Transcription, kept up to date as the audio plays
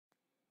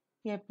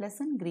A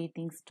pleasant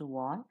greetings to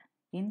all.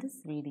 In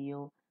this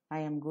video, I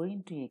am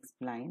going to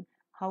explain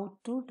how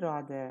to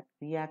draw the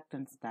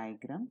reactance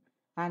diagram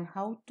and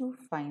how to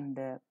find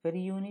the per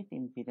unit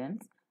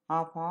impedance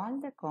of all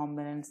the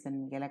components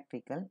in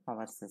electrical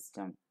power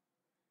system.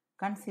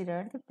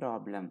 Consider the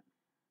problem.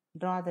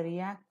 Draw the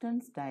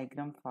reactance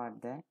diagram for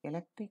the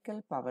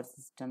electrical power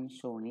system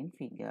shown in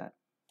figure,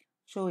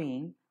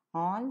 showing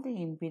all the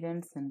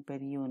impedance in per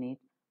unit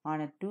on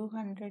a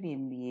 200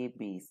 MVA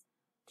base.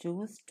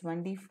 Choose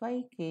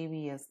 25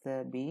 kV as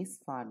the base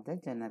for the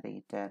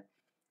generator.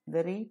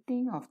 The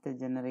rating of the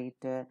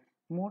generator,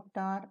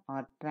 motor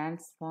or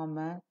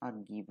transformer are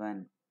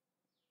given.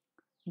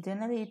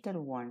 Generator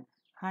 1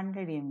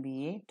 100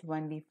 MVA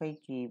 25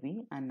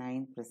 kV and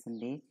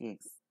 9%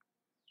 X.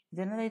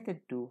 Generator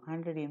 2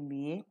 100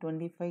 MVA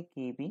 25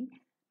 kV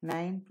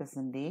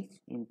 9%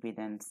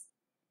 impedance.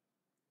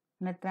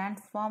 Now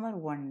transformer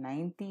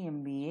 190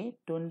 MVA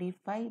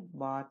 25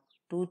 bar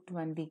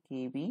 220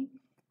 kV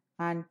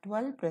and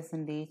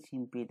 12%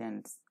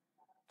 impedance.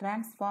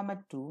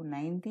 Transformer 2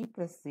 90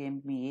 plus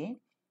MVA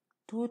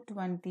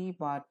 220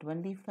 bar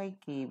 25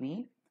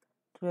 kV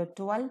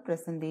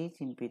 12%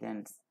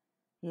 impedance.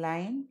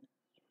 Line,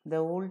 the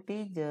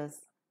voltage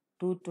is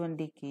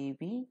 220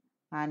 kV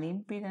and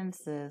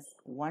impedance is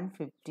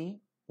 150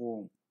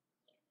 ohm.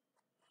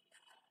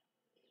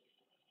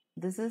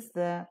 This is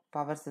the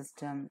power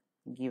system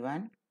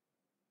given.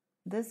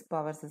 This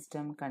power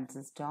system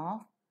consists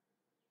of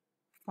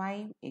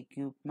 5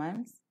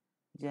 equipments: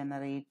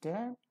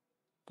 generator,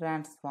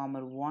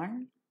 transformer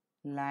 1,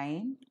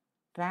 line,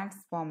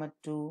 transformer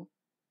 2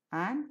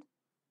 and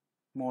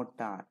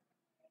motor.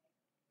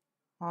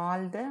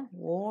 All the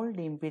old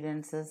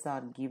impedances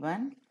are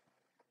given.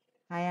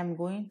 I am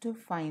going to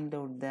find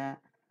out the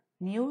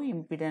new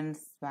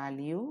impedance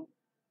value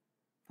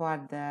for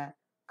the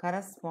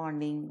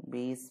corresponding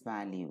base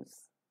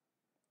values.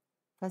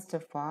 First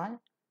of all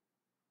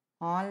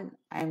I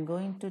am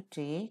going to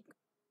take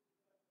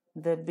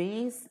the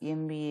base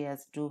MVA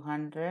as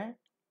 200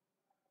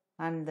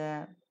 and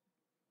the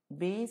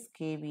base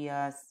kV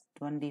as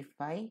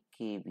 25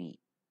 kV.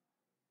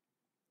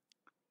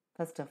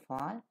 First of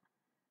all,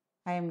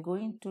 I am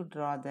going to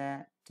draw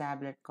the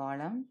tablet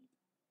column.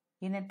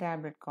 In a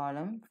tablet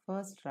column,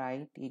 first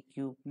write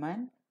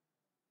equipment,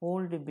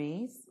 old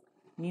base,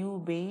 new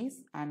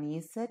base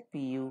and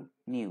ZPU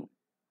new.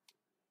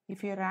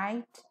 If you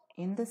write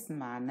in this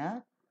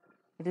manner,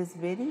 it is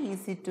very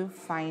easy to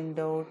find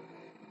out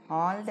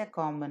all the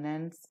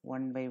components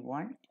one by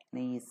one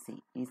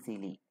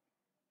easily.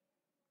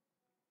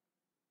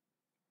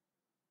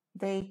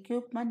 The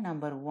equipment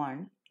number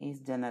 1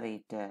 is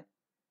generator.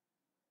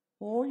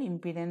 All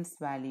impedance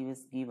value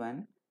is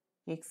given.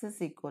 X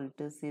is equal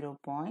to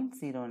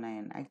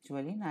 0.09,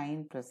 actually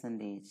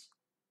 9%.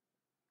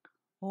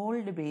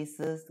 Old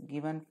bases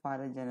given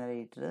for a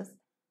generator is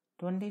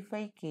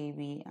 25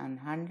 kV and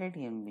 100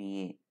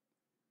 MVA.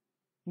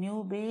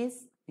 New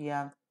base we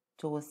have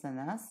chosen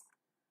as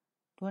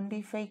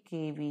 25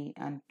 kV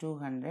and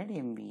 200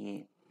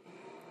 MVA.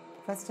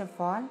 First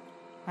of all,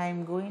 I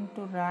am going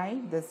to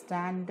write the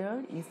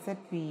standard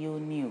ZPU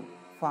new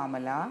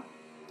formula.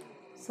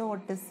 So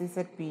what is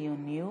ZPU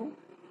new?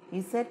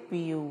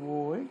 ZPU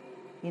old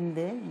in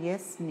the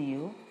S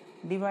new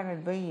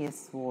divided by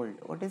S old.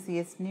 What is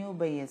S new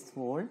by S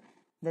old?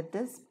 That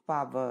is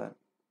power,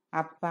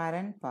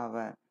 apparent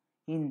power,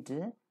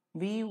 into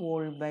V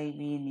old by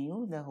V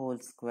new the whole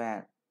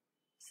square.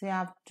 So you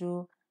have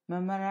to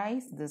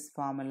memorize this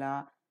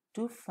formula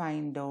to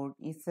find out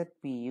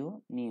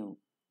ZPU new.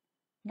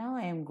 Now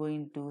I am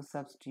going to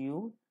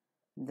substitute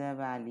the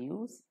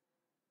values.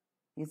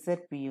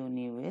 ZPU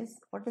new is,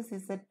 what is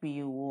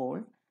ZPU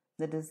old?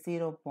 That is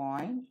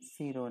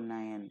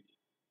 0.09.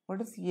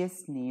 What is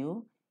S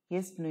new?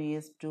 S new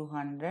is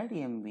 200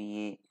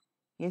 MVA.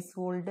 S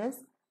old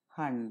is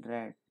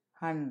 100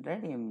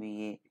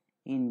 MVA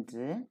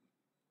into,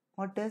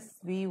 what is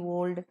V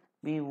old?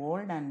 V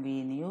old and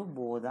V new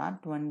both are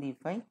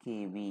 25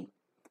 kV,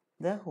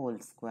 the whole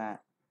square.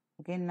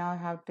 Okay, now I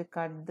have to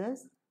cut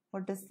this.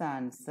 What is the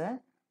answer?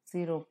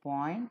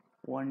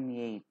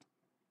 0.18.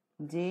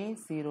 J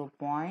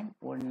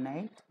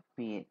 0.18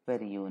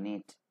 per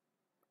unit.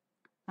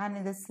 And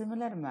in the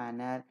similar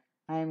manner,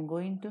 I am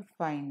going to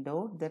find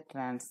out the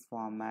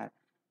transformer.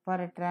 For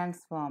a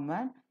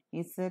transformer,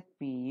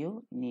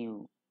 ZPU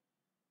new.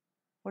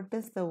 What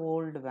is the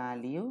old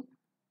value?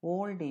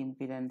 Old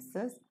impedance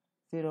is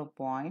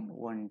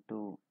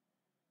 0.12.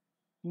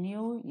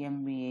 New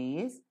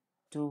MVA is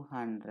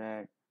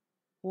 200.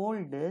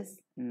 Old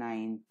is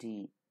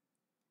 90.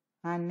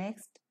 And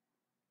next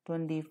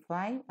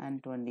 25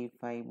 and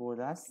 25 both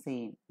are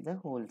same, the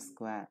whole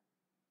square.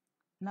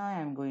 Now I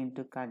am going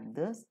to cut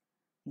this.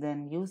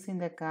 Then using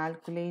the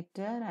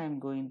calculator, I am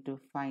going to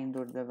find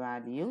out the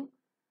value.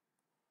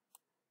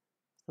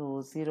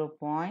 So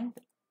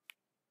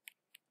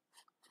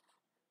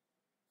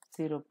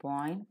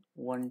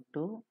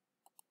 0.12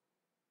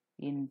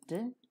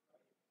 into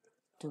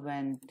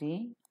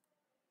 20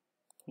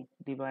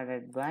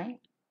 divided by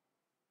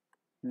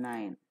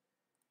 9.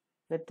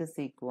 that is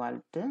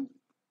equal to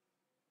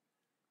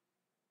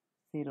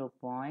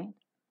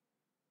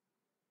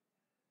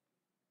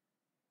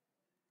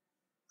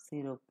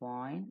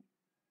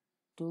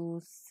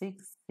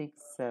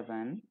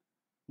 0.2667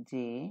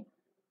 J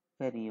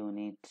per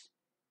unit.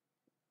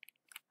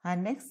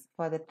 And next,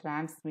 for the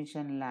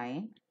transmission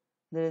line,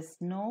 there is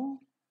no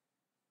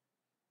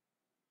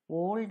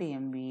old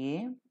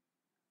MVA.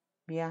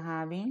 We are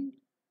having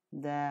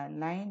the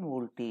line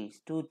voltage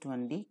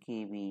 220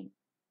 kV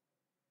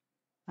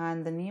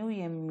and the new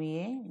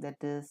MVA,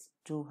 that is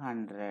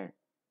 200.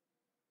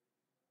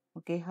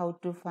 Okay, how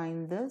to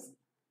find this?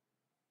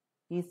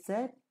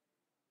 Z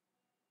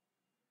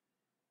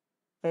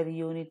per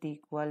unit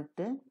equal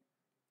to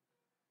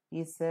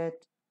Z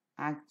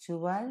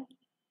actual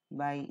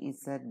by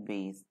Z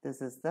base.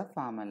 This is the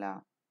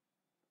formula.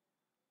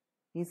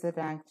 Z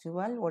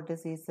actual, what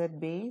is Z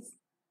base?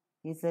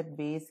 Z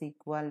base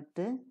equal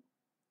to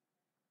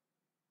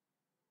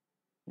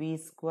V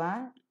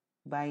square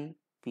by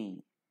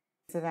P.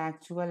 Z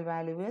actual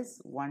value is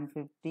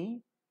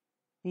 150,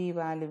 P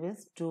value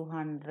is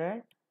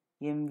 200,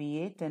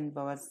 MVA 10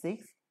 power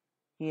 6,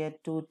 here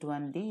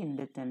 220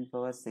 into 10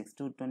 power 6,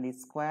 220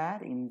 square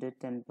into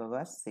 10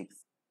 power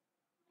 6.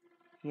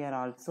 Here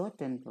also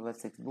 10 power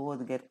 6,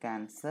 both get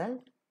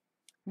cancelled.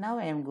 Now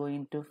I am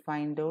going to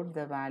find out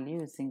the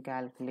value using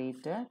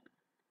calculator.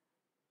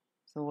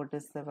 So what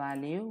is the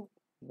value?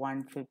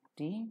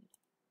 150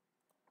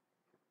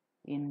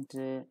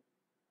 into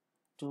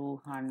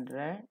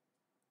 200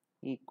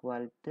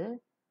 equal to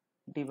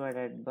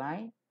divided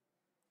by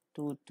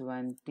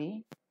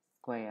 220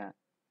 square,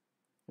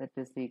 that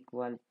is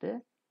equal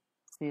to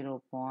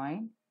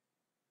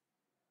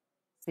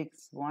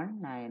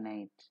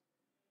 0.6198.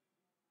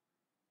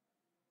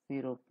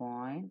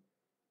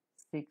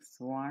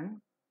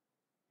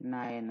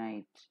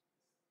 0.6198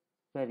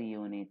 per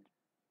unit.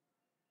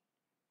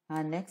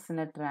 And next, in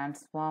a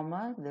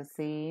transformer, the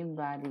same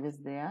value is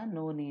there,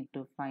 no need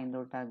to find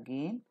out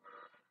again.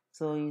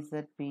 So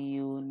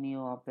ZPU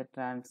new of the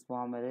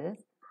transformer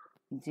is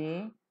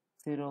J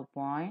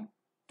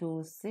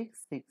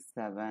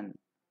 0.2667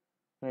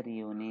 per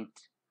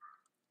unit.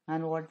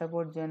 And what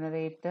about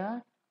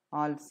generator?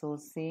 Also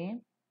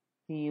same,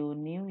 PU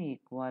new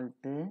equal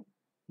to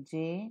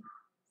J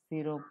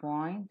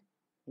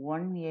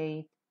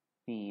 0.18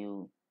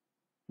 PU.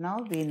 Now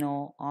we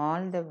know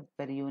all the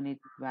per unit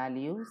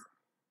values.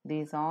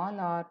 These all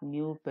are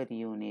new per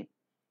unit.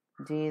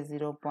 J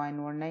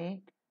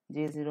 0.18,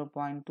 J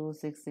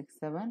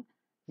 0.2667,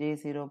 J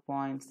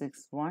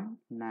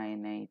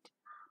 0.6198.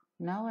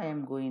 Now I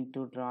am going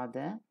to draw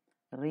the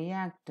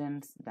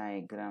reactance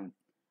diagram.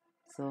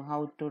 So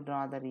how to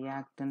draw the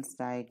reactance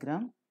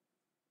diagram?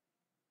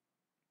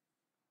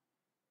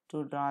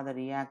 To draw the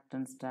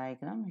reactance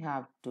diagram, you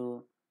have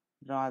to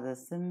draw the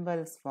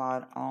symbols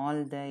for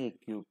all the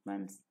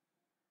equipments.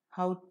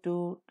 How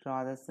to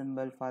draw the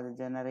symbol for the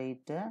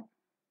generator?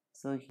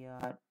 So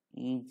here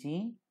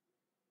EG,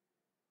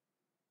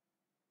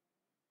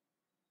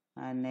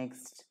 and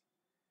next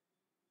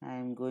I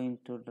am going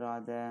to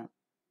draw the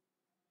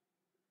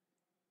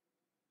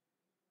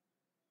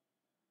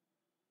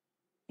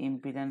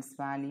impedance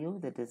value,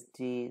 that is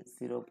J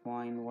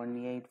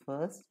 0.18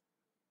 first.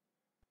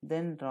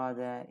 Then draw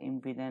the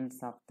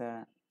impedance of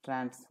the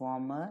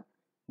transformer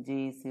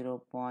J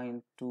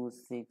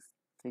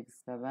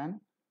 0.2667,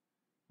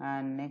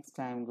 and next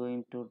I am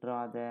going to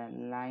draw the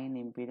line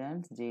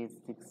impedance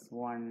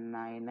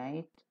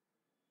J6198,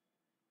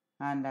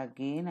 and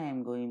again I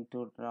am going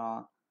to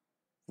draw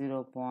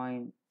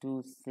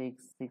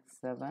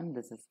 0.2667.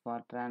 This is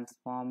for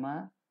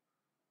transformer.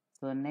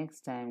 So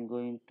next I am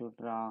going to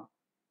draw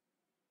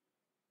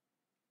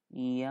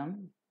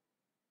EM.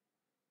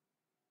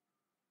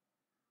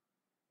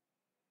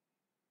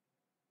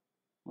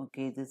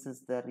 Okay, this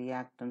is the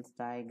reactance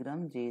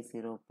diagram J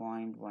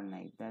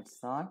 0.18.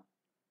 That's all.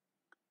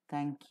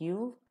 Thank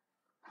you.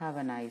 Have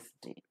a nice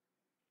day.